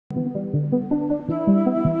Hello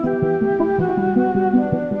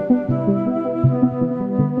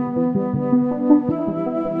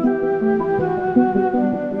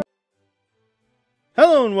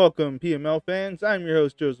and welcome, PML fans. I'm your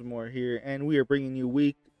host, Joseph Moore here, and we are bringing you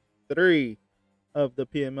week 3 of the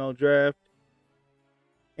PML draft.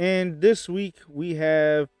 And this week we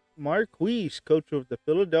have Marquise, coach of the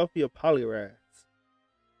Philadelphia Poliwraths.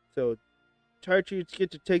 So, Chartriots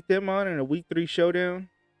get to take them on in a week 3 showdown.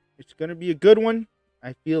 It's going to be a good one.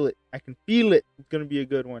 I feel it. I can feel it. It's going to be a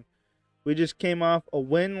good one. We just came off a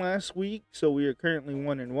win last week, so we are currently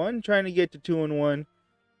 1-1, trying to get to 2-1.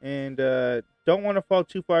 And don't want to fall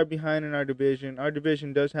too far behind in our division. Our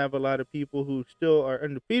division does have a lot of people who still are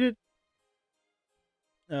undefeated.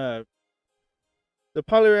 The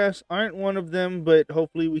Poliwraths aren't one of them, but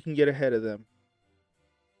hopefully we can get ahead of them.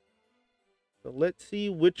 So let's see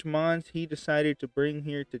which mons he decided to bring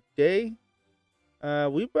here today.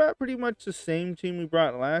 We brought pretty much the same team we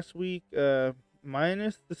brought last week,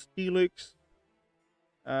 minus the Steelix.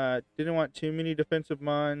 Didn't want too many defensive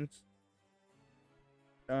mons.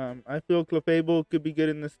 I feel Clefable could be good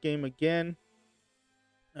in this game again.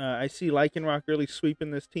 I see Lycanroc really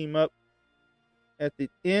sweeping this team up at the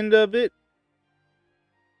end of it.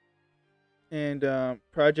 And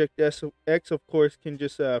Project X, of course, can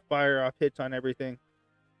just fire off hits on everything.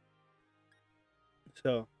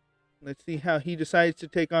 So, let's see how he decides to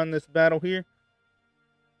take on this battle here.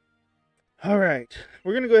 Alright,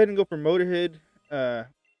 we're going to go ahead and go for Motorhead.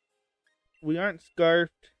 We aren't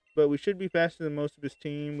Scarfed, but we should be faster than most of his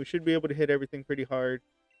team. We should be able to hit everything pretty hard.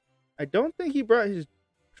 I don't think he brought his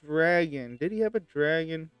dragon. Did he have a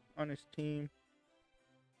dragon on his team?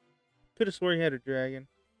 Could have swore he had a dragon.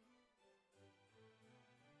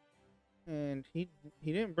 And he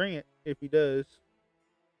didn't bring it, if he does.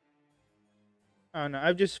 I don't know.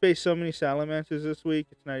 I've just faced so many Salamanders this week,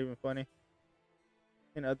 it's not even funny.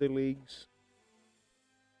 In other leagues.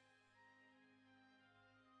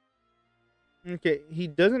 Okay, he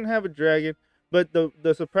doesn't have a dragon, but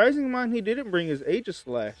the surprising one he didn't bring is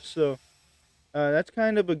Aegislash, so that's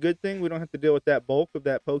kind of a good thing. We don't have to deal with that bulk of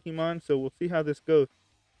that Pokemon, so we'll see how this goes.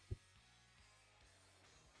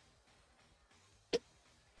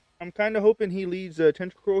 I'm kind of hoping he leads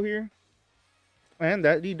Tentacruel here, and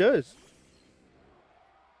that he does.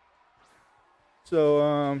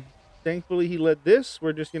 So, thankfully he led this.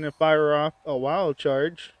 We're just going to fire off a Wild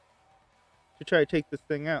Charge to try to take this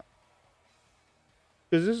thing out.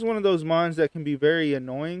 Because this is one of those mons that can be very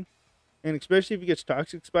annoying. And especially if he gets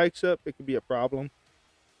Toxic Spikes up, it could be a problem.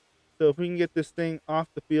 So if we can get this thing off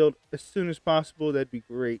the field as soon as possible, that'd be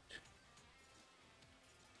great.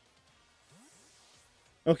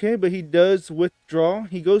 Okay, but he does withdraw.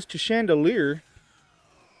 He goes to Chandelier.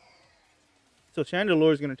 So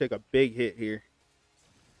Chandelier is going to take a big hit here.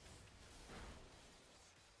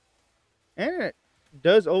 And it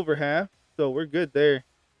does over half, so we're good there.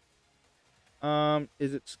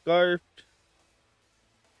 Is it Scarfed?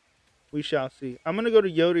 We shall see. I'm going to go to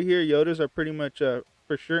Yoda here. Yodas are pretty much a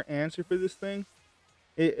for sure answer for this thing.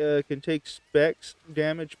 It can take specs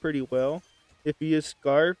damage pretty well. If he is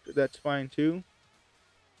Scarfed, that's fine too.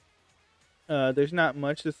 There's not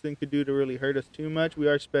much this thing could do to really hurt us too much. We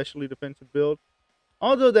are specially defensive build.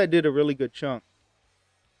 Although that did a really good chunk.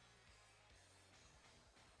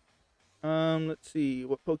 Let's see.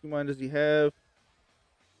 What Pokemon does he have?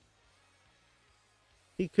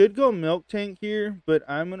 He could go Milk Tank here, but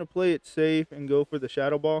I'm going to play it safe and go for the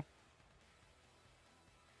Shadow Ball.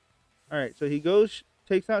 Alright, so he goes,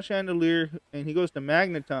 takes out Chandelier, and he goes to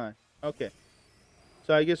Magneton. Okay.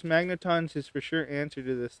 So I guess Magneton's his for sure answer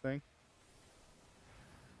to this thing.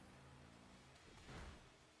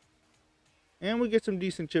 And we get some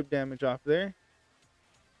decent chip damage off there.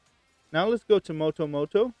 Now let's go to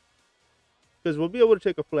Moto. Because we'll be able to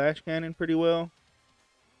take a Flash Cannon pretty well.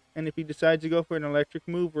 And if he decides to go for an electric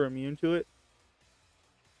move, we're immune to it.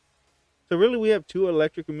 So really we have 2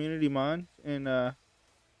 electric immunity mons in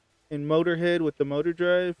Motorhead with the Motor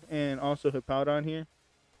Drive and also Hippowdon here.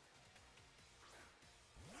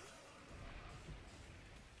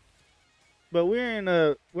 But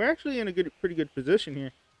we're actually in a pretty good position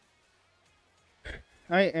here.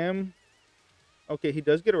 Okay, he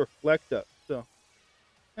does get a Reflect Up, so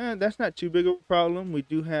that's not too big of a problem. We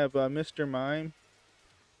do have Mr. Mime,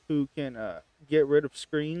 who can get rid of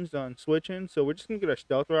screens on switching. So we're just going to get our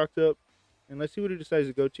Stealth Rocks up. And let's see what he decides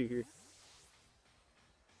to go to here.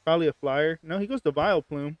 Probably a Flyer. No, he goes to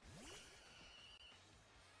Vileplume.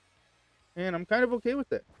 And I'm kind of okay with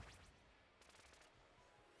that.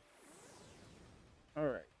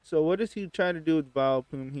 Alright, so what does he try to do with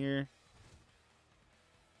Vileplume here?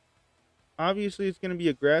 Obviously, it's going to be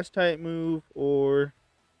a grass type move or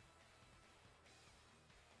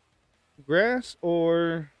grass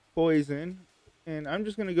or poison. And I'm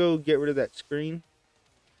just going to go get rid of that screen.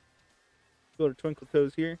 Go to Twinkle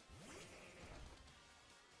Toes here.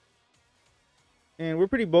 And we're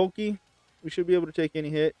pretty bulky. We should be able to take any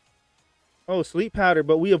hit. Oh, Sleep Powder,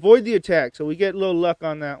 but we avoid the attack, so we get a little luck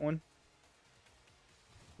on that one.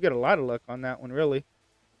 We get a lot of luck on that one, really.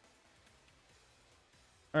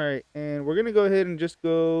 Alright, and we're going to go ahead and just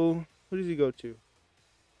go... Who does he go to?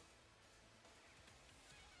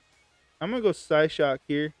 I'm going to go Psyshock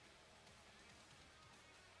here.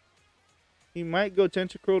 He might go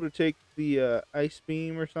Tentacruel to take the Ice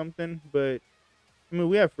Beam or something, but... I mean,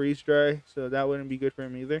 we have Freeze Dry, so that wouldn't be good for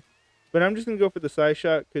him either. But I'm just going to go for the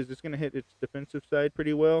Psyshock because it's going to hit its defensive side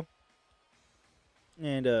pretty well.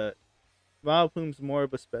 And Vileplume's more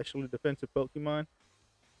of a specially defensive Pokemon.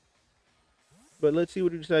 But let's see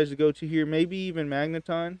what he decides to go to here. Maybe even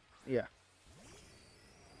Magneton. Yeah.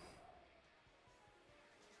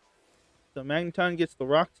 So Magneton gets the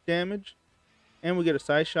Rock's damage. And we get a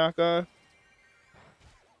Psyshock off.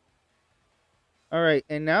 Alright,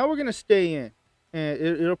 and now we're going to stay in. And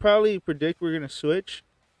it'll probably predict we're going to switch.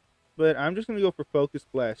 But I'm just going to go for Focus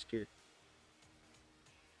Blast here.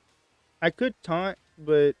 I could taunt,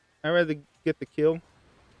 but I'd rather get the kill.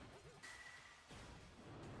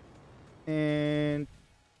 And...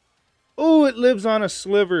 oh, it lives on a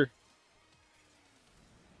Sliver.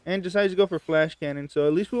 And decides to go for Flash Cannon. So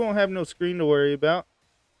at least we won't have no screen to worry about.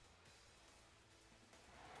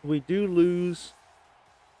 We do lose...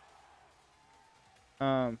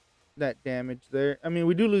 that damage there. I mean,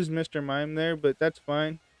 we do lose Mr. Mime there, but that's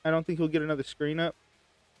fine. I don't think he'll get another screen up.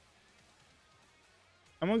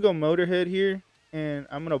 I'm going to go Motorhead here, and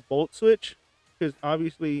I'm going to Volt Switch, because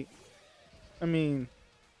obviously, I mean,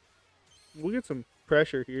 we'll get some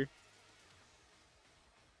pressure here.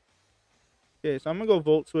 Okay, so I'm going to go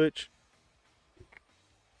Volt Switch.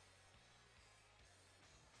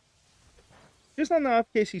 Just on the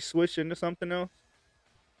off case he switched into something else.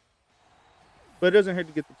 But it doesn't hurt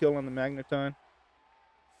to get the kill on the Magneton.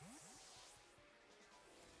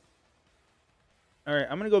 Alright,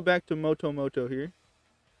 I'm going to go back to Moto here.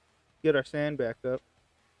 Get our sand back up.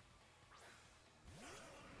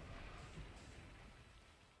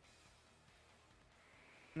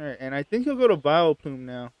 Alright, and I think he'll go to Vileplume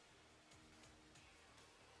now.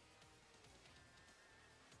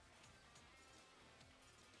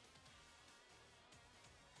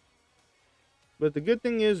 But the good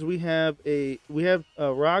thing is we have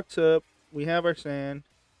rocks up, we have our sand.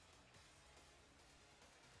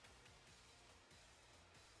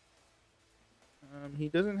 He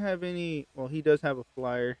doesn't have any, well, he does have a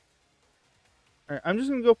flyer. Alright, I'm just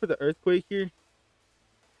gonna go for the Earthquake here.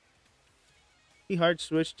 He hard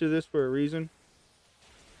switched to this for a reason.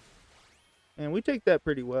 And we take that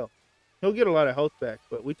pretty well. He'll get a lot of health back,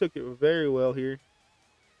 but we took it very well here.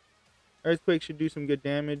 Earthquake should do some good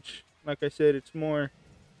damage. Like I said, it's more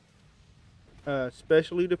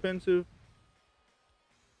specially defensive.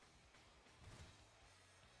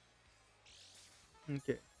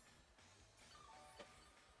 Okay.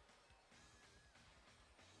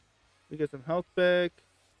 We get some health back.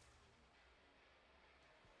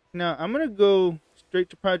 Now I'm gonna go straight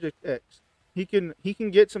to Project X. He can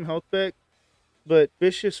get some health back, but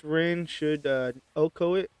Vicious Rin should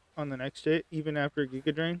OHKO it on the next hit, even after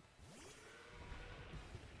Giga Drain.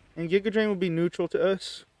 And Giga Drain will be neutral to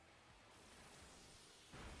us.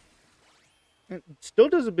 It still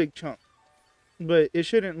does a big chunk, but it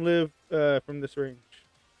shouldn't live from this range.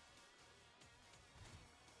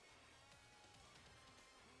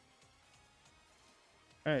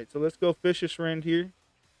 Alright, so let's go Vicious Rend here.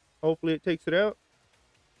 Hopefully it takes it out.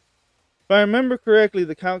 If I remember correctly,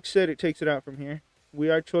 the calc said it takes it out from here.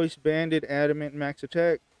 We are Choice Banded, Adamant, Max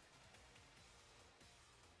Attack.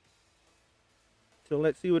 So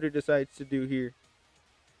let's see what it decides to do here.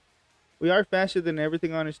 We are faster than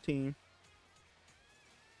everything on his team.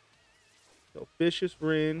 So Vicious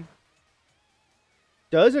Rin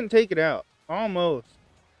doesn't take it out. Almost.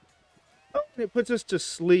 Oh, and it puts us to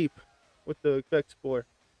sleep with the Effect Spore.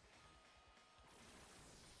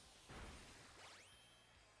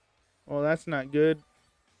 Well, that's not good.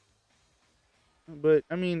 But,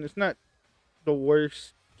 I mean, it's not the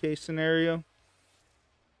worst case scenario.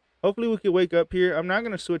 Hopefully we can wake up here. I'm not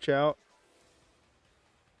going to switch out.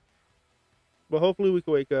 But hopefully we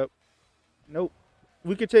can wake up. Nope.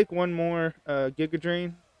 We could take one more Giga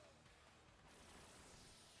Drain.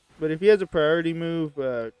 But if he has a priority move,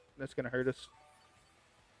 that's going to hurt us.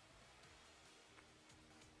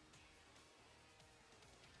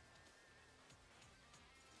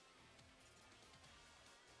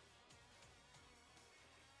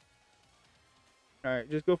 Alright,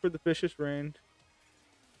 just go for the Vicious Rend.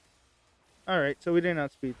 Alright, so we didn't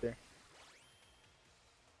outspeed there.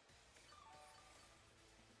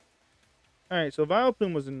 Alright, so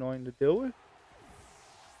Vileplume was annoying to deal with.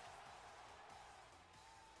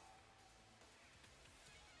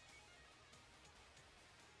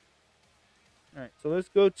 Alright, so let's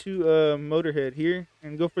go to Motorhead here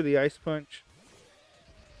and go for the Ice Punch.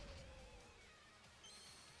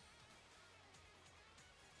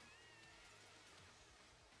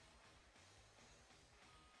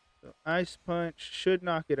 So Ice Punch should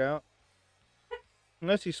knock it out.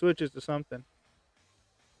 Unless he switches to something.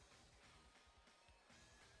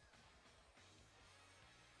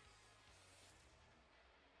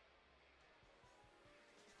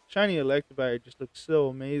 Shiny Electivire just looks so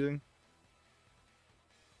amazing.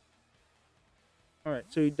 Alright,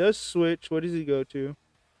 so he does switch. What does he go to?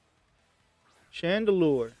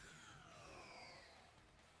 Chandelure.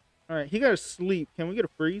 Alright, he got a sleep. Can we get a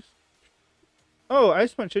freeze? Oh,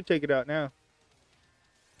 Ice Punch should take it out now.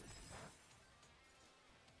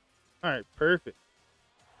 Alright, perfect.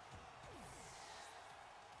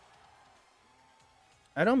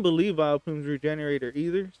 I don't believe Vileplume's Regenerator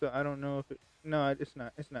either, so I don't know if it... No, it's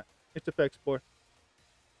not. It's not. It's Effect Spore.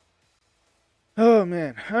 Oh,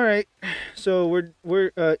 man. Alright. So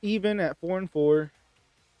we're even at 4-4.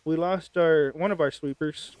 We lost one of our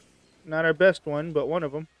sweepers. Not our best one, but one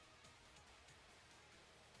of them.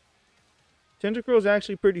 Tentacruel is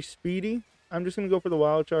actually pretty speedy. I'm just going to go for the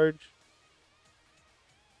Wild Charge.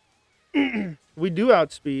 We do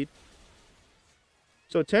outspeed.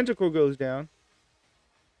 So Tentacruel goes down.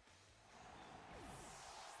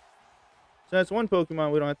 So that's one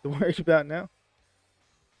Pokemon we don't have to worry about now.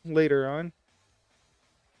 Later on.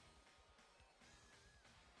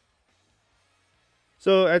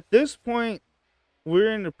 So at this point,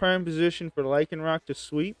 we're in the prime position for Lycanroc to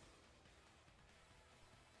sweep.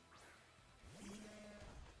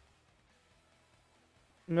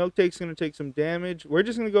 Miltake's going to take some damage. We're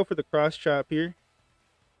just going to go for the Cross Chop here.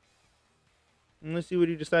 And let's see what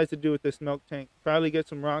he decides to do with this Miltank. Probably get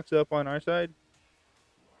some rocks up on our side.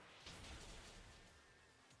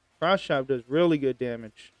 Cross Chop does really good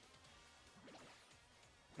damage.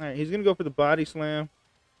 Alright, he's going to go for the Body Slam.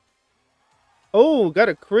 Oh, got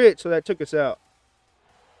a crit, so that took us out.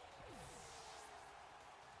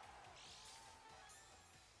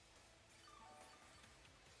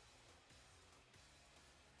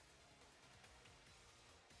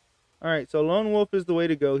 Alright, so Lone Wolf is the way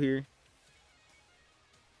to go here.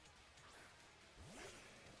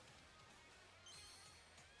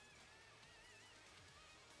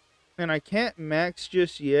 And I can't max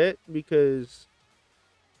just yet because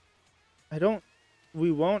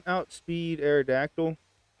we won't outspeed Aerodactyl.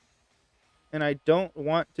 And I don't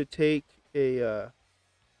want to take a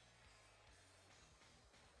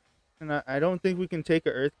and I don't think we can take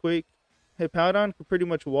an Earthquake. Hippowdon could pretty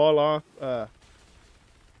much wall off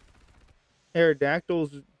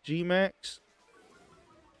Aerodactyl's G-Max.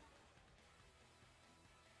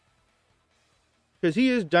 Because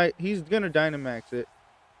he's going to Dynamax it.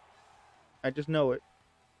 I just know it.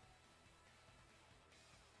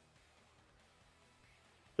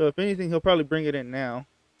 So if anything, he'll probably bring it in now.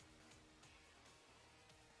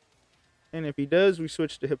 And if he does, we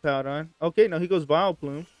switch to Hippowdon. Okay, no, he goes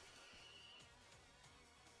Vileplume.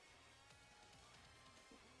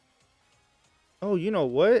 Oh, you know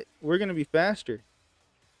what? We're going to be faster.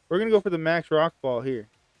 We're going to go for the Max Rockfall here.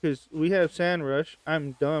 Because we have Sand Rush.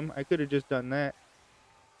 I'm dumb. I could have just done that.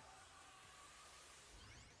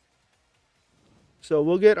 So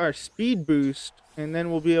we'll get our speed boost. And then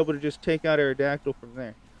we'll be able to just take out Aerodactyl from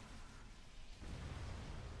there.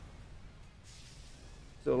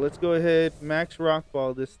 So let's go ahead. Max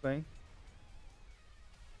Rockfall this thing.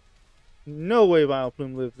 No way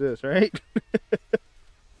Vileplume lives this, right?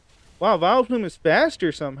 Wow, Vileplume is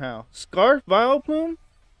faster somehow. Scarf Vileplume?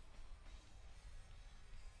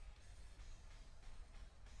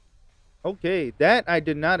 Okay, that I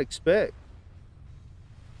did not expect.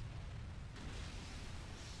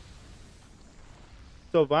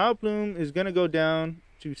 So Vileplume is going to go down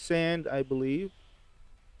to Sand, I believe.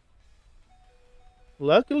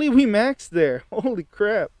 Luckily we maxed there. Holy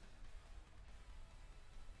crap.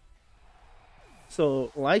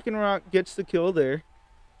 So Lycanroc gets the kill there.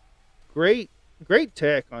 Great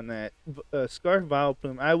tech on that. Scarf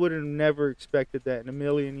Vileplume. I would have never expected that in a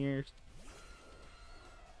million years.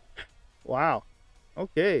 Wow.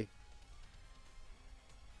 Okay.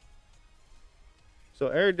 So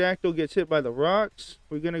Aerodactyl gets hit by the rocks.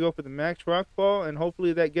 We're going to go for the Max Rockfall, and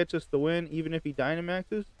hopefully that gets us the win, even if he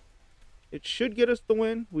Dynamaxes. It should get us the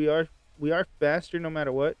win. We are faster no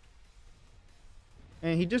matter what.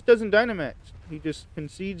 And he just doesn't Dynamax. He just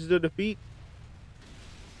concedes the defeat.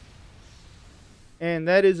 And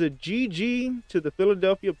that is a GG to the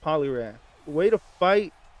Philadelphia Poliwraths. Way to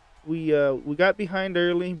fight. We got behind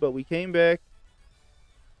early, but we came back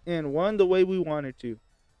and won the way we wanted to.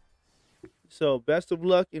 So best of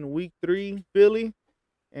luck in week 3, Philly.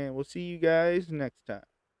 And we'll see you guys next time.